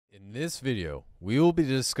In this video, we will be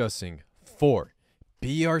discussing 4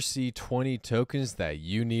 BRC-20 tokens that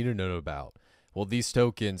you need to know about. Will these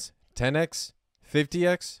tokens 10x,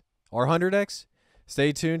 50x, or 100x?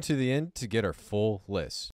 Stay tuned to the end to get our full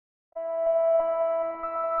list.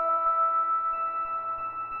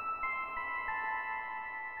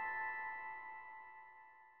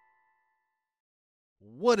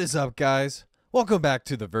 What is up, guys? Welcome back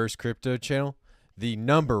to the Verse Crypto channel, the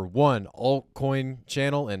 #1 altcoin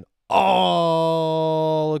channel in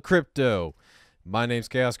all of crypto. My name's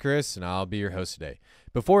Chaos Chris, and I'll be your host today.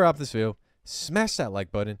 Before I hop this video, smash that like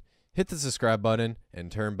button, hit the subscribe button, and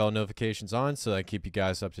turn bell notifications on so that I keep you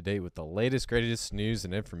guys up to date with the latest, greatest news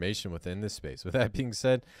and information within this space. With that being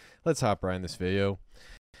said, let's hop right in this video.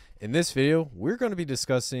 In this video, we're going to be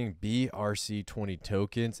discussing BRC-20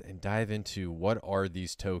 tokens and dive into what are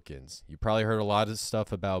these tokens. You probably heard a lot of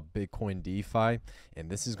stuff about Bitcoin DeFi,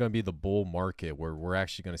 and this is going to be the bull market where we're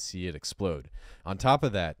actually going to see it explode. On top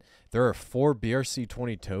of that, there are 4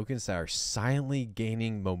 BRC-20 tokens that are silently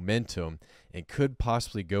gaining momentum and could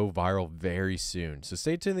possibly go viral very soon. So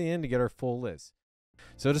stay tuned to the end to get our full list.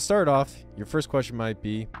 So to start off, your first question might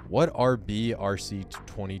be, what are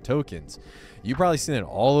BRC-20 tokens? You've probably seen it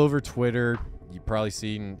all over Twitter. You've probably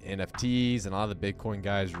seen NFTs and all the Bitcoin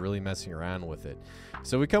guys really messing around with it.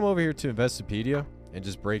 So we come over here to Investopedia and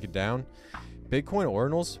just break it down. Bitcoin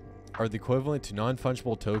Ordinals are the equivalent to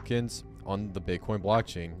non-fungible tokens on the Bitcoin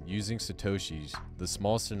blockchain using Satoshis, the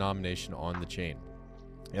smallest denomination on the chain.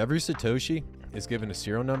 Every Satoshi is given a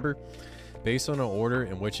serial number based on an order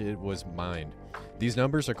in which it was mined. These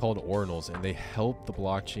numbers are called ordinals, and they help the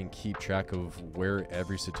blockchain keep track of where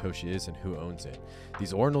every Satoshi is and who owns it.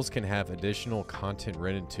 These ordinals can have additional content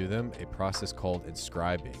written to them, a process called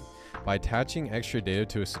inscribing. By attaching extra data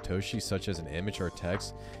to a Satoshi, such as an image or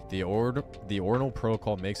text, the ordinal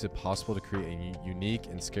protocol makes it possible to create a unique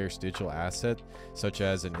and scarce digital asset, such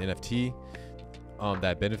as an NFT,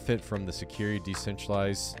 that benefit from the security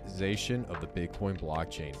decentralization of the Bitcoin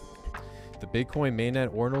blockchain. The Bitcoin mainnet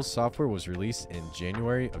ordinals software was released in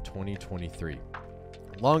January of 2023.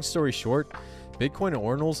 Long story short, Bitcoin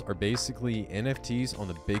ordinals are basically NFTs on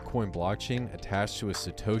the Bitcoin blockchain attached to a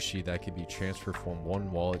Satoshi that can be transferred from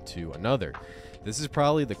one wallet to another. This is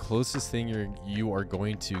probably the closest thing you are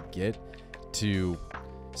going to get to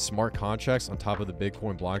smart contracts on top of the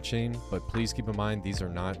Bitcoin blockchain, but please keep in mind these are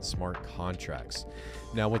not smart contracts.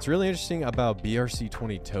 Now, what's really interesting about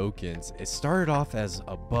BRC-20 tokens, it started off as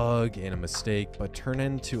a bug and a mistake, but turned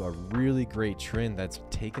into a really great trend that's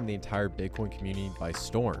taken the entire Bitcoin community by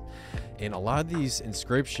storm. And a lot of these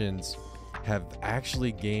inscriptions have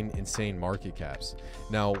actually gained insane market caps.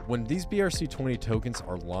 Now, when these BRC-20 tokens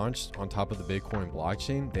are launched on top of the Bitcoin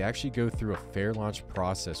blockchain, they actually go through a fair launch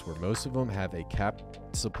process where most of them have a capped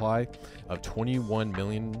supply of 21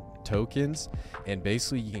 million tokens, and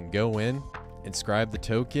basically you can go in, inscribe the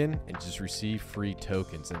token, and just receive free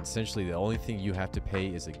tokens. And essentially the only thing you have to pay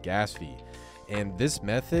is a gas fee. And this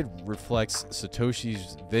method reflects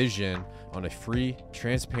Satoshi's vision on a free,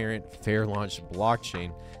 transparent, fair launch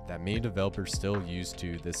blockchain that many developers still use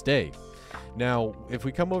to this day. Now, if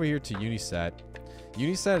we come over here to Unisat,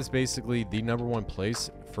 Unisat is basically the #1 place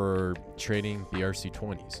for trading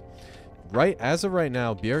BRC-20s. As of right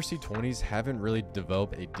now, BRC-20s haven't really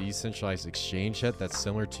developed a decentralized exchange yet that's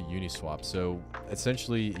similar to Uniswap. So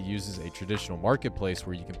essentially it uses a traditional marketplace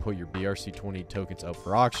where you can put your BRC-20 tokens up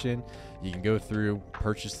for auction. You can go through,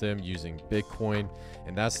 purchase them using Bitcoin,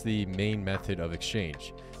 and that's the main method of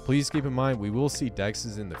exchange. Please keep in mind, we will see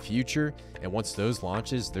DEXs in the future, and once those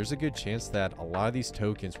launches, there's a good chance that a lot of these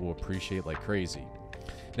tokens will appreciate like crazy.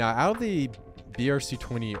 Now, out of the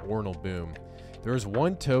BRC-20 ordinal boom, there was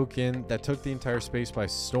one token that took the entire space by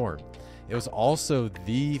storm. It was also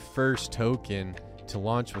the first token to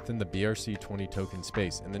launch within the BRC-20 token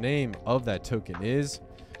space, and the name of that token is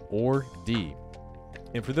ORD.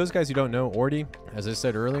 And for those guys who don't know, ORD, as I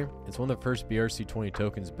said earlier, it's one of the first BRC-20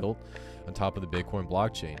 tokens built on top of the Bitcoin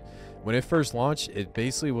blockchain. When it first launched, it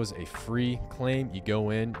basically was a free claim. You go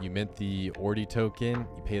in, you mint the ORD token,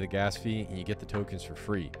 you pay the gas fee, and you get the tokens for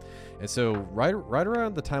free. And so right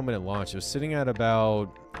around the time when it launched, it was sitting at about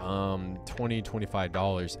 $20,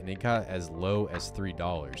 $25, and it got as low as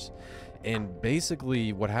 $3. And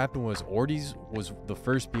basically what happened was ORDs was the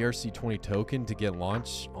first BRC-20 token to get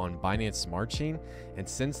launched on Binance Smart Chain. And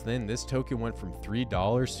since then, this token went from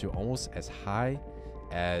 $3 to almost as high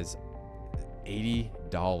as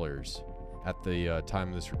 $80 at the time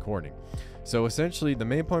of this recording. So essentially the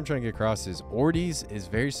main point I'm trying to get across is ORDs is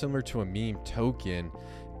very similar to a meme token,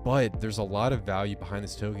 but there's a lot of value behind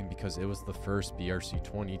this token because it was the first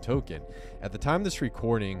BRC-20 token. At the time of this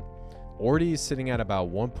recording, Ordi is sitting at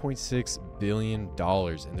about $1.6 billion,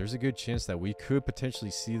 and there's a good chance that we could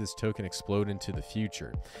potentially see this token explode into the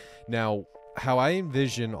future. Now, how I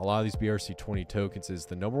envision a lot of these BRC-20 tokens is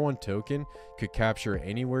the number one token could capture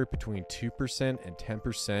anywhere between 2% and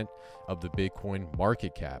 10% of the Bitcoin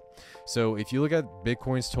market cap. So if you look at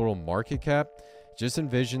Bitcoin's total market cap, just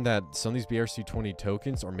envision that some of these BRC-20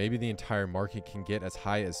 tokens, or maybe the entire market, can get as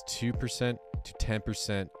high as 2% to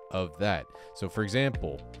 10% of that. So for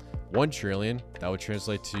example, 1 trillion, that would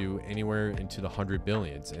translate to anywhere into the 100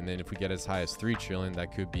 billions. And then if we get as high as 3 trillion,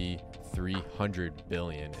 that could be 300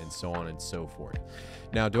 billion, and so on and so forth.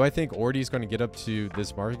 Now, do I think Ordi is going to get up to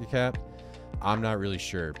this market cap? I'm not really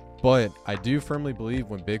sure, but I do firmly believe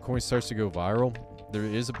when Bitcoin starts to go viral, there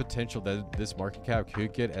is a potential that this market cap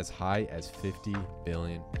could get as high as $50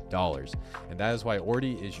 billion. And that is why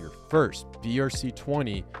Ordi is your first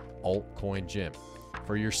BRC-20 Altcoin Gem.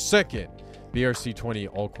 For your second BRC-20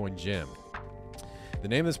 Altcoin Gem, the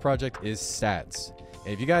name of this project is Sats.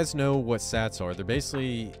 And if you guys know what Sats are, they're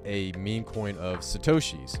basically a meme coin of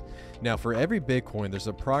Satoshis. Now, for every Bitcoin, there's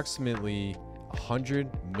approximately 100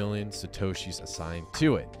 million Satoshis assigned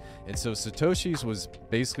to it. And so Satoshis was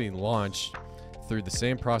basically launched through the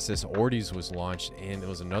same process Ordi's was launched, and it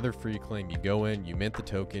was another free claim. You go in, you mint the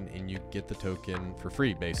token, and you get the token for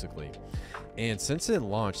free, basically. And since it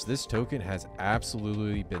launched, this token has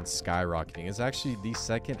absolutely been skyrocketing. It's actually the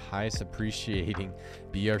second highest appreciating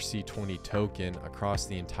BRC-20 token across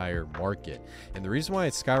the entire market. And the reason why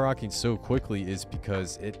it's skyrocketing so quickly is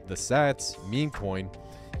because the Sats meme coin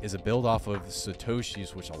is a build off of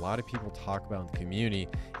Satoshis, which a lot of people talk about in the community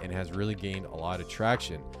and has really gained a lot of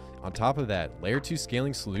traction. On top of that, layer 2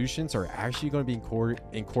 scaling solutions are actually going to be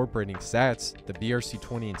incorporating Sats, the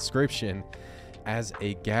BRC-20 inscription, as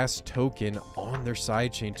a gas token on their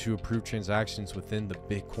sidechain to approve transactions within the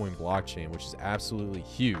Bitcoin blockchain, which is absolutely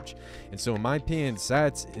huge. And so in my opinion,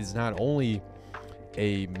 Sats is not only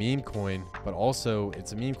a meme coin, but also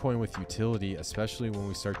it's a meme coin with utility, especially when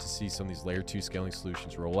we start to see some of these layer 2 scaling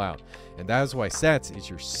solutions roll out. And that is why Sats is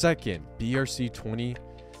your second BRC-20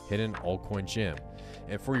 hidden altcoin gem.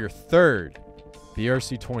 And for your third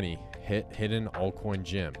BRC-20 hidden altcoin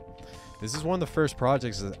gem, this is one of the first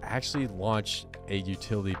projects that actually launched a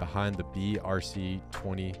utility behind the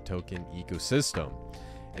BRC-20 token ecosystem.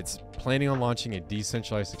 It's planning on launching a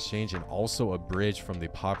decentralized exchange and also a bridge from the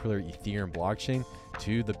popular Ethereum blockchain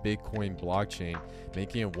to the Bitcoin blockchain,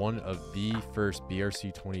 making it one of the first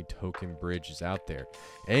BRC-20 token bridges out there.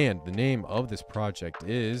 And the name of this project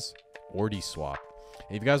is OrdiSwap.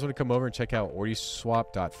 And if you guys want to come over and check out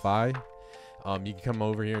ordiswap.fi, you can come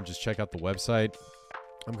over here and just check out the website.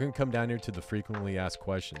 I'm going to come down here to the frequently asked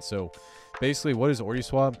questions. So basically, what is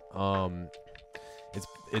OrdiSwap?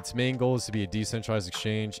 Its main goal is to be a decentralized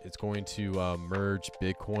exchange. It's going to merge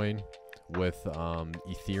Bitcoin with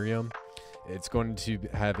Ethereum. It's going to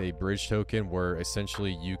have a bridge token where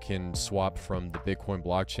essentially you can swap from the Bitcoin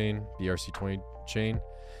blockchain, BRC-20 chain,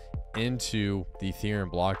 into the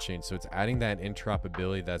Ethereum blockchain. So it's adding that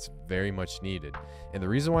interoperability that's very much needed. And the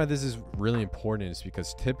reason why this is really important is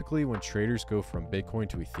because typically when traders go from Bitcoin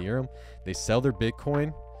to Ethereum, they sell their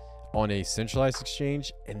Bitcoin on a centralized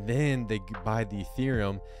exchange, and then they buy the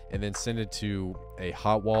Ethereum and then send it to a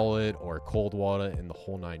hot wallet or a cold wallet and the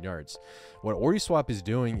whole 9 yards. What OrdiSwap is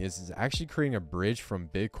doing is actually creating a bridge from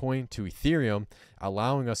Bitcoin to Ethereum,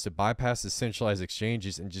 allowing us to bypass the centralized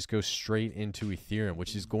exchanges and just go straight into Ethereum,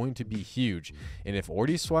 which is going to be huge. And if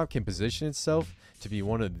OrdiSwap can position itself to be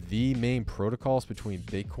one of the main protocols between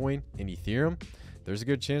Bitcoin and Ethereum, there's a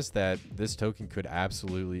good chance that this token could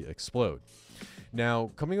absolutely explode.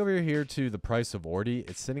 Now, coming over here to the price of Ordi,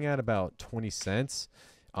 it's sitting at about 20 cents.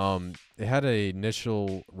 It had an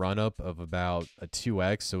initial run up of about a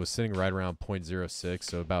 2x, so it was sitting right around 0.06,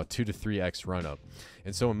 so about 2 to 3x run up.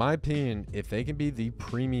 And so in my opinion, if they can be the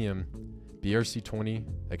premium BRC-20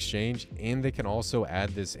 exchange and they can also add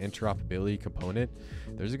this interoperability component,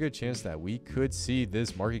 there's a good chance that we could see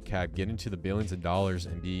this market cap get into the billions of dollars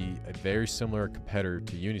and be a very similar competitor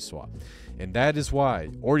to Uniswap. And that is why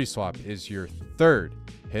OrdiSwap is your third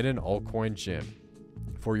hidden altcoin gem.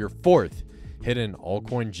 For your fourth hidden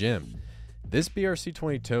altcoin gem, this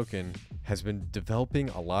BRC-20 token has been developing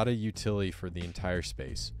a lot of utility for the entire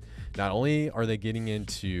space. Not only are they getting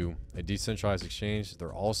into a decentralized exchange,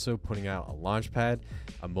 they're also putting out a launchpad,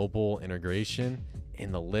 a mobile integration,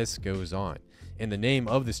 and the list goes on. And the name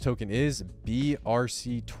of this token is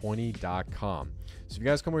BRC20.com. So if you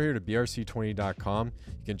guys come over here to BRC20.com,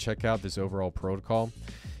 you can check out this overall protocol.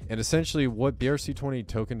 And essentially what BRC-20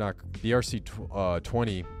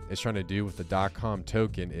 BRC-20 is trying to do with the .com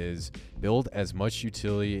token is build as much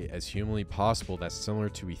utility as humanly possible that's similar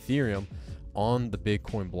to Ethereum on the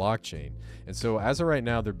Bitcoin blockchain. And so as of right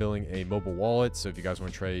now, they're building a mobile wallet. So if you guys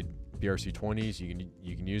want to trade BRC-20s,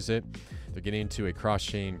 you can use it. They're getting into a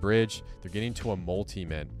cross-chain bridge. They're getting to a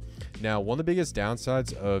multi-mint. Now, one of the biggest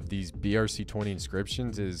downsides of these BRC-20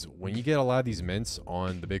 inscriptions is when you get a lot of these mints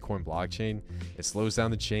on the Bitcoin blockchain, it slows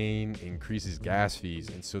down the chain, increases gas fees,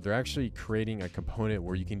 and so they're actually creating a component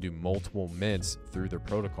where you can do multiple mints through their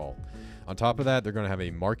protocol. On top of that, they're going to have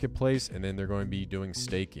a marketplace, and then they're going to be doing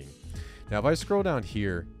staking. Now, if I scroll down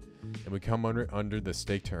here and we come under the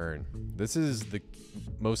stake to earn, this is the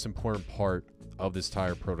most important part of this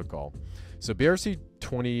entire protocol. So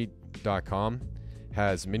BRC-20.com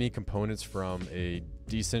has many components from a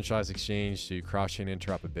decentralized exchange to cross-chain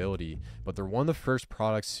interoperability, but they're one of the first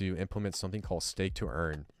products to implement something called stake to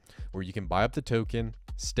earn, where you can buy up the token,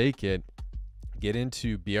 stake it, get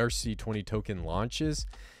into BRC-20 token launches,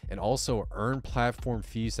 and also earn platform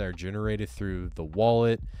fees that are generated through the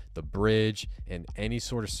wallet, the bridge, and any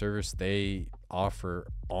sort of service they offer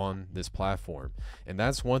on this platform. And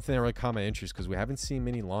that's one thing that really caught my interest, because we haven't seen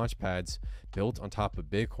many launch pads built on top of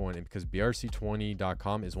Bitcoin, and because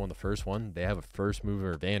BRC-20.com is one of the first one, they have a first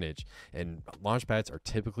mover advantage, and launch pads are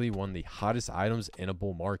typically one of the hottest items in a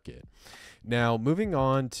bull market. Now, moving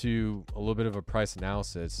on to a little bit of a price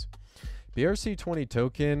analysis, BRC-20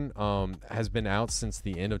 token has been out since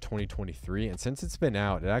the end of 2023, and since it's been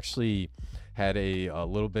out, it actually had a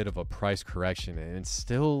little bit of a price correction, and it's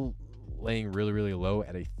still laying really low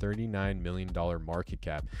at a $39 million market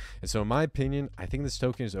cap. And so in my opinion, I think this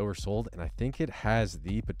token is oversold, and I think it has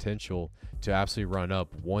the potential to absolutely run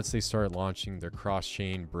up once they start launching their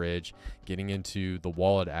cross-chain bridge, getting into the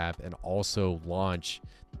wallet app, and also launch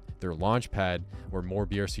their launch pad where more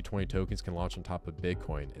BRC-20 tokens can launch on top of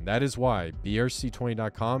Bitcoin. And that is why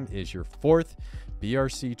BRC-20.com is your fourth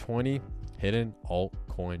BRC-20 hidden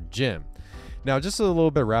altcoin gem. Now, just a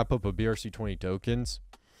little bit wrap up of BRC-20 tokens.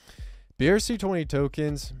 BRC-20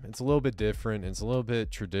 tokens, it's a little bit different. It's a little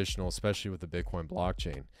bit traditional, especially with the Bitcoin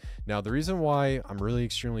blockchain. Now, the reason why I'm really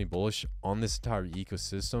extremely bullish on this entire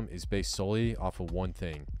ecosystem is based solely off of one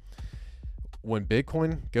thing. When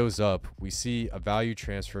Bitcoin goes up, we see a value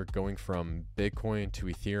transfer going from Bitcoin to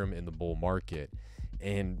Ethereum in the bull market.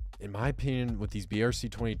 And in my opinion, with these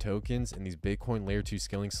BRC-20 tokens and these Bitcoin layer 2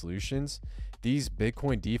 scaling solutions, these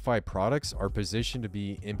Bitcoin DeFi products are positioned to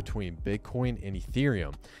be in between Bitcoin and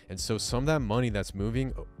Ethereum. And so some of that money that's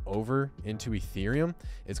moving over into Ethereum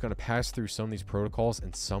is going to pass through some of these protocols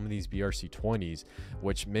and some of these BRC-20s,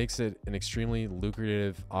 which makes it an extremely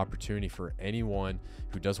lucrative opportunity for anyone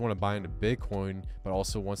who does want to buy into Bitcoin, but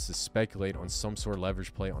also wants to speculate on some sort of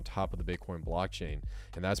leverage play on top of the Bitcoin blockchain.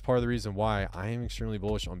 And that's part of the reason why I am extremely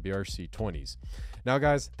bullish on BRC-20s. Now,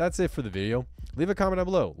 guys, that's it for the video. Leave a comment down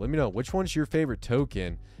below. Let me know which one's your favorite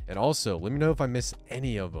token, and also let me know if I miss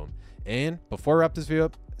any of them. And before I wrap this video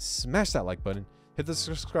up, smash that like button, hit the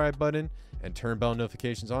subscribe button, and turn bell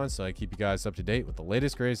notifications on so I keep you guys up to date with the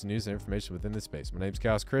latest, greatest news and information within this space. My name's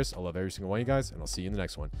Chaos Chris. I love every single one of you guys, and I'll see you in the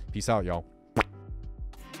next one. Peace out, y'all.